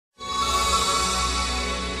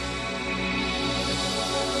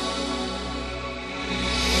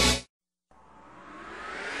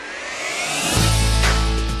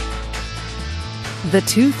The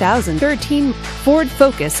 2013 Ford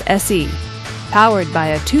Focus SE, powered by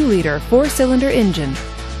a 2-liter 4-cylinder engine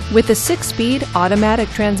with a 6-speed automatic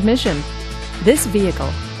transmission. This vehicle,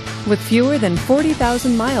 with fewer than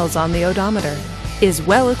 40,000 miles on the odometer, is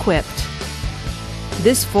well equipped.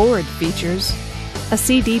 This Ford features a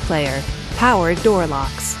CD player, power door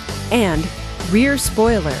locks, and rear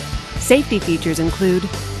spoiler. Safety features include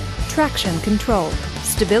traction control,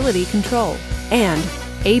 stability control, and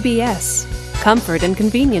ABS. Comfort and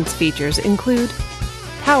convenience features include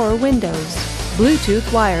power windows,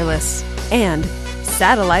 Bluetooth wireless, and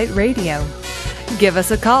satellite radio. Give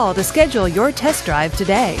us a call to schedule your test drive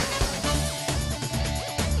today.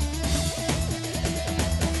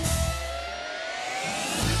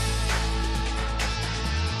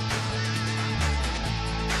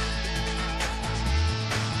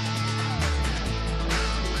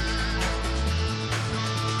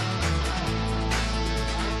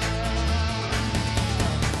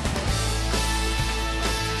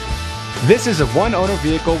 This is a one-owner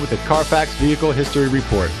vehicle with a Carfax Vehicle History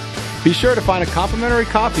Report. Be sure to find a complimentary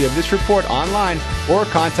copy of this report online or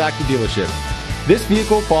contact the dealership. This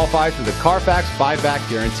vehicle qualifies for the Carfax buyback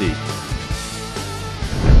guarantee.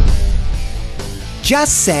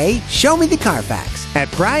 Just say, "Show me the Carfax" at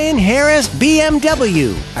Brian Harris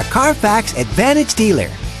BMW, a Carfax Advantage dealer.